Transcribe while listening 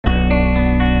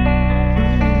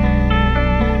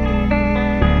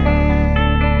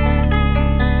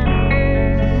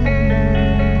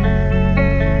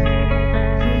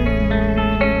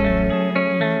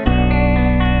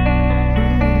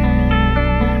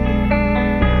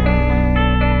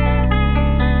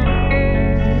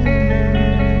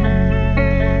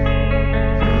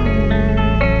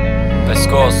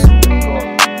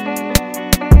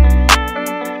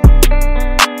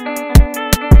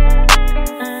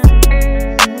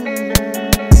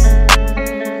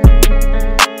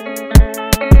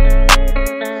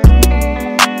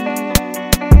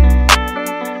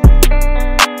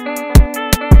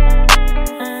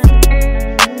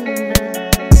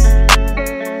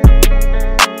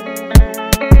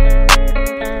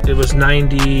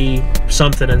90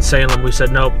 something in Salem. We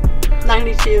said nope.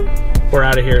 92. We're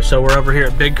out of here. So we're over here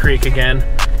at Big Creek again,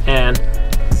 and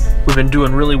we've been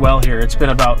doing really well here. It's been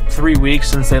about 3 weeks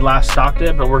since they last stocked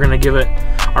it, but we're gonna give it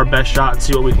our best shot and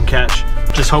see what we can catch.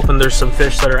 Just hoping there's some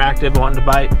fish that are active wanting to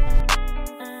bite.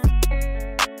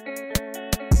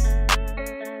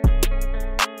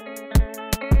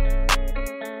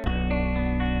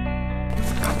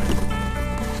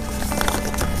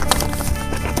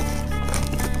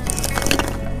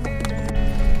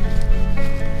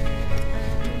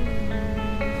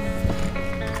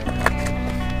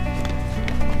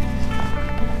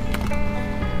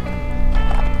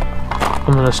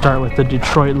 I'm gonna start with the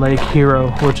Detroit Lake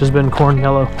Hero, which has been corn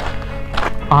yellow.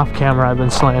 Off camera, I've been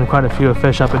slaying quite a few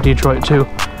fish up at Detroit too,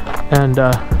 and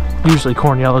usually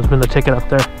corn yellow has been the ticket up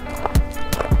there.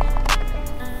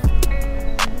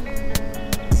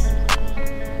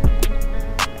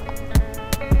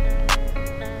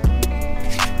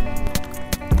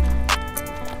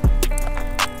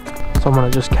 So I'm gonna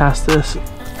just cast this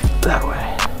that way.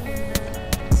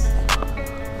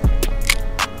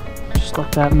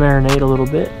 Let that marinate a little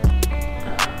bit.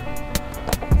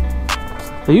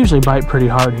 They usually bite pretty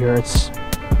hard here. It's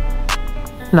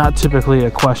not typically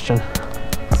a question.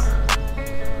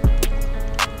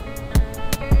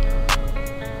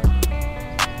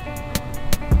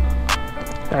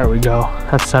 There we go.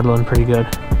 That's settling pretty good.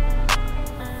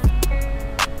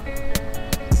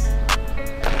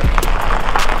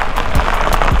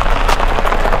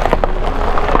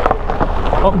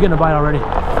 Oh, I'm getting a bite already.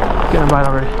 Getting a bite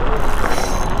already.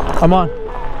 I'm on.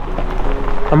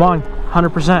 I'm on.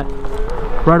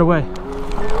 100%. Right away.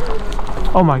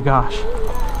 Oh my gosh.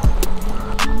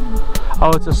 Oh,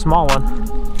 it's a small one.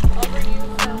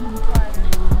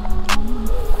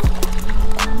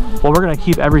 Well, we're gonna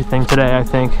keep everything today, I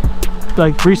think.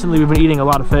 Like recently we've been eating a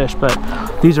lot of fish, but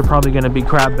these are probably gonna be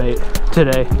crab bait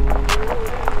today.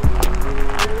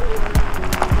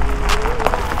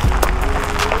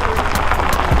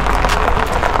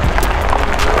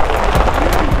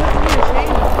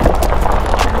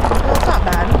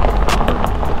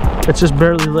 It's just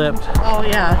barely lipped. Oh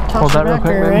yeah. Hold that real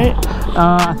quick, right?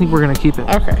 I think we're gonna keep it.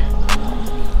 Okay.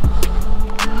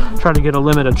 Try to get a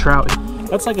limited trout.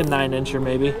 That's like a 9-incher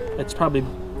maybe. It's probably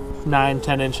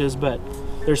 9-10 inches, but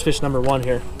there's fish number 1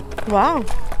 here. Wow.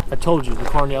 I told you the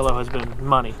corn yellow has been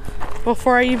money.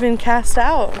 Before I even cast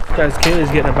out. Guys, Kaylee's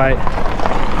getting a bite.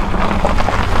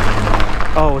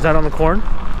 Oh, was that on the corn?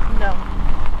 No.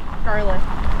 Garlic.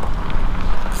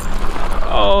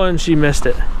 Oh, and she missed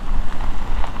it.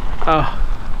 Oh,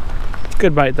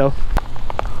 good bite though.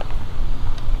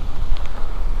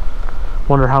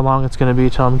 Wonder how long it's gonna be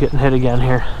till I'm getting hit again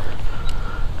here.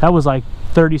 That was like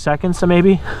 30 seconds to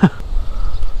maybe.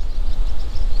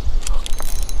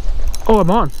 Oh, I'm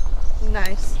on.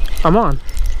 Nice. I'm on.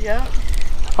 Yeah.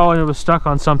 Oh, and it was stuck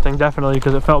on something definitely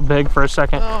because it felt big for a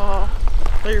second. Oh,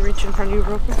 are you reaching in front of you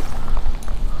real quick?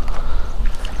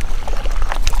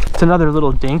 It's another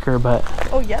little dinker, but.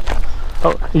 Oh, yep.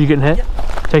 Oh, are you getting hit? Yep.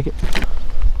 Take it.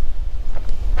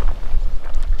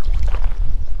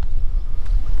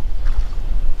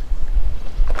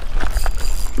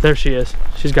 There she is.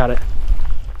 She's got it.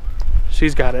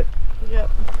 She's got it. Yep.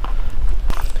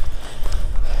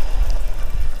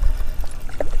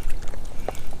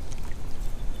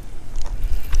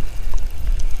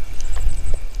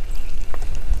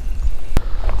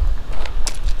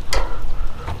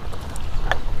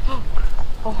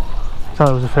 Oh. Thought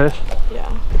it was a fish? Yeah.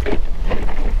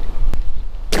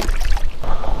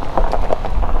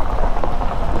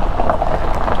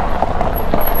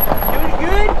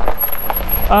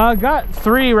 Got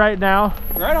 3 right now.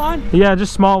 Right on. Yeah,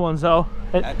 just small ones though.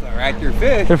 That's all right, they're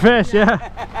fish. They're fish, yeah.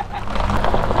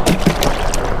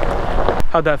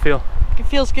 How'd that feel? It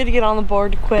feels good to get on the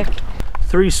board quick.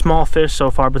 3 small fish so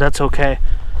far, but that's okay.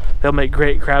 They'll make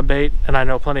great crab bait, and I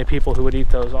know plenty of people who would eat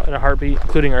those in a heartbeat,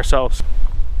 including ourselves.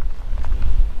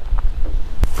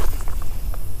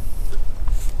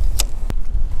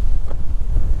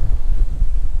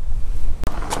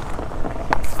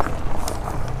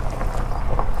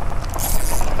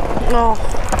 Oh.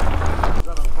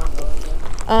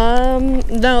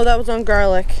 No, that was on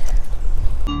garlic.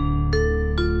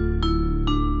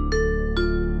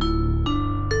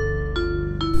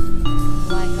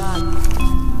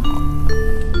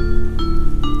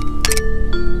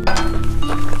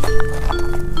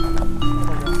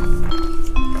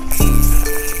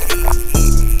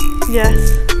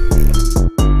 Yes.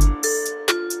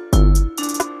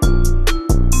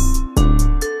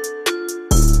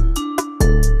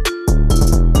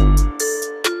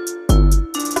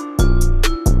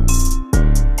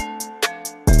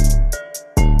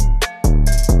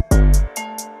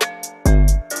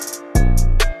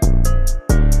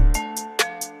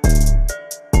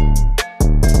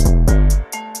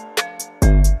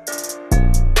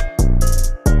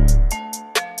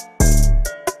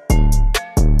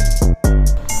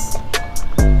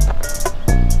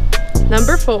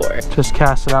 4. Just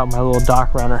cast it out my little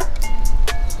dock runner.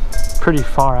 Pretty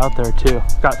far out there too.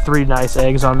 Got 3 nice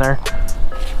eggs on there.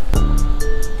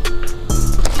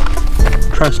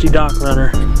 Trusty dock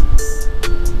runner.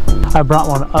 I brought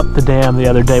one up the dam the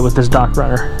other day with this dock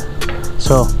runner.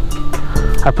 So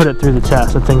I put it through the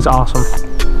test. That thing's awesome.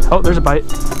 Oh, there's a bite.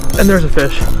 And there's a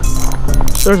fish.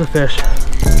 There's a fish.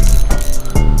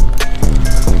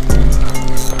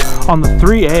 On the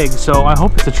 3 eggs, so I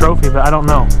hope it's a trophy, but I don't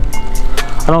know.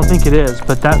 I don't think it is,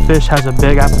 but that fish has a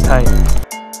big appetite.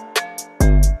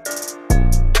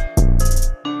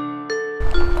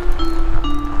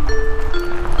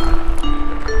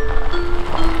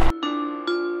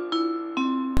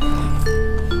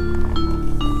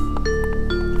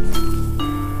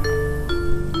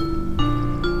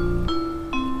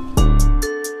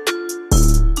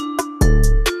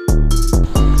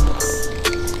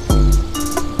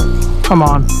 Come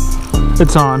on,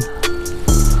 it's on.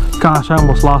 Gosh, I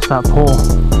almost lost that pole.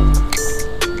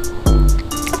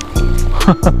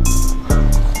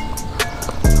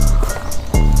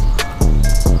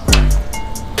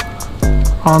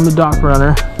 On the dock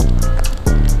runner.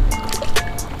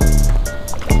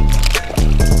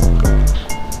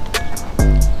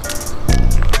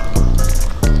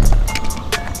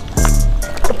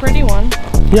 A pretty one.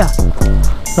 Yeah,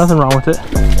 nothing wrong with it.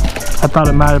 I thought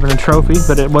it might have been a trophy,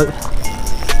 but it was.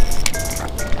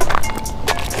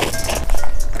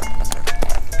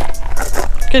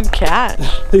 Good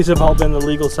catch. These have all been the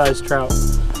legal size trout.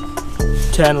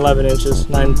 10, 11 inches,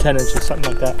 9, 10 inches,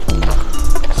 something like that.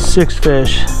 6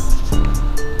 fish.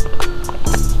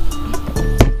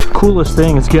 Coolest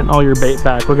thing is getting all your bait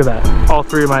back. Look at that. All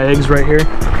 3 of my eggs right here.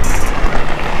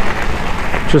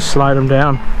 Just slide them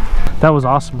down. That was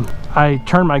awesome. I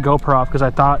turned my GoPro off because I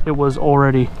thought it was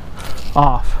already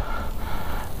off.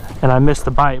 And I missed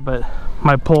the bite, but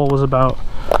my pole was about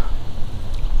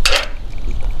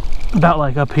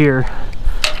like up here.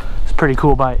 It's a pretty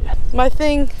cool bite. My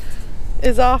thing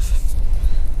is off.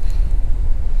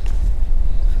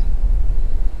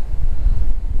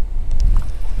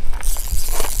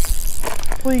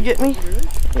 Will you get me? Really?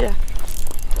 Yeah.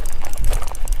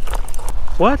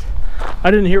 What? I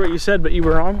didn't hear what you said, but you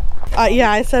were on?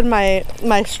 Yeah, I said my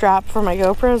strap for my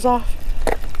GoPro is off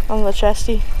on the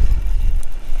chesty.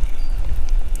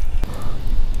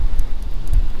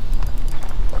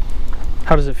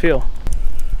 How does it feel?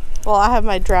 Well, I have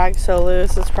my drag so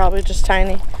loose, it's probably just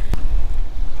tiny.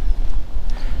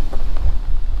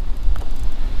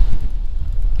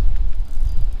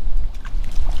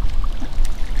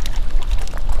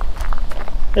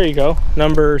 There you go.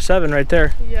 Number 7 right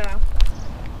there. Yeah.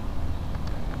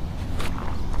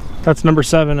 That's number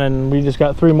 7, and we just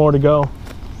got 3 more to go.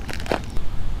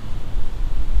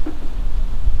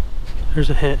 There's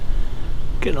a hit.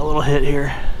 Getting a little hit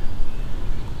here.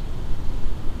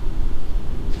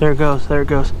 There it goes, there it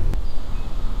goes.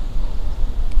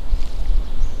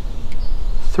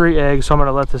 3 eggs, so I'm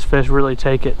gonna let this fish really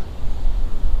take it.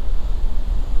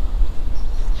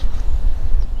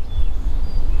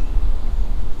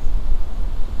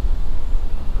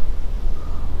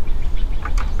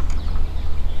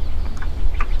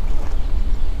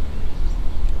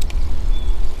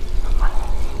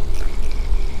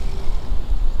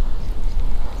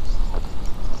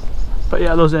 But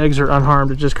yeah, those eggs are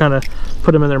unharmed. It just kind of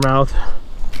put them in their mouth.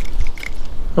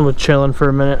 I'm gonna chilling for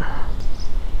a minute.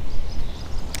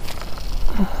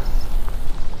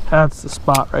 That's the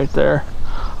spot right there.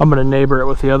 I'm gonna neighbor it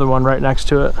with the other one right next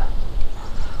to it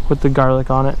with the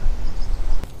garlic on it.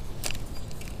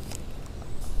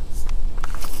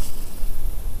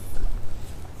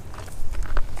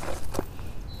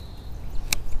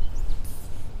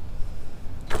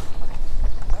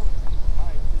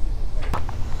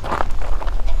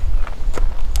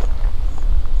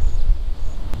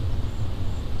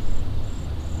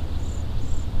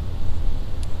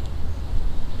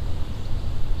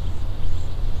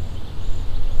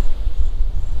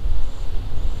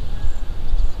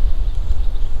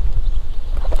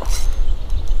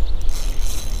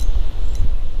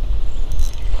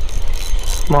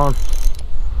 Come on.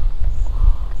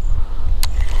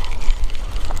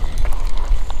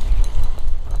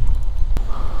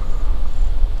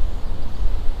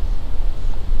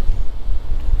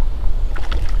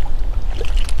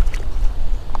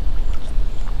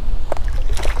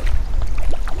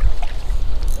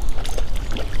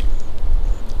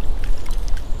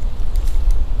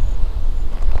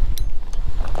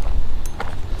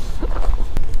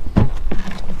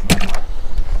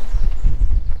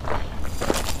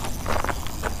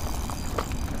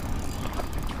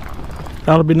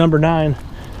 That'll be number 9.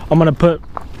 I'm gonna put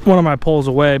one of my poles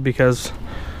away because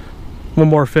One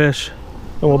more fish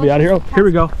and we'll be out of here. Oh, here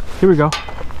we go. Here we go.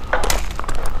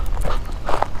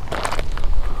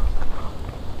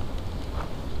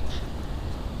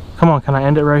 Come on, can I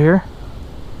end it right here?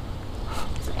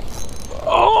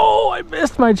 Oh, I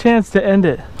missed my chance to end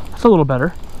it. It's a little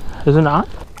better, is it not?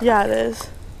 Yeah, it is.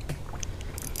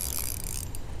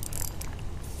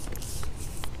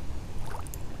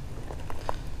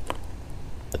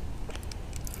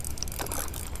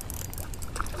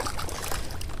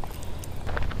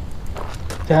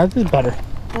 Yeah, this is better.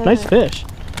 Nice fish.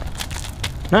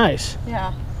 Nice.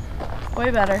 Yeah,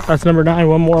 way better. That's number 9.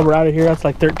 One more, we're out of here. That's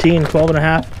like 13, 12 and a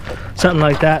half, something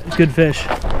like that. Good fish.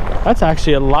 That's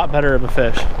actually a lot better of a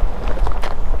fish.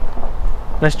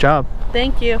 Nice job.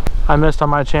 Thank you. I missed on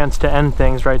my chance to end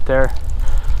things right there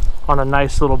on a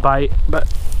nice little bite, but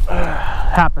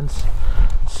happens.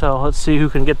 So let's see who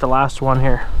can get the last one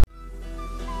here.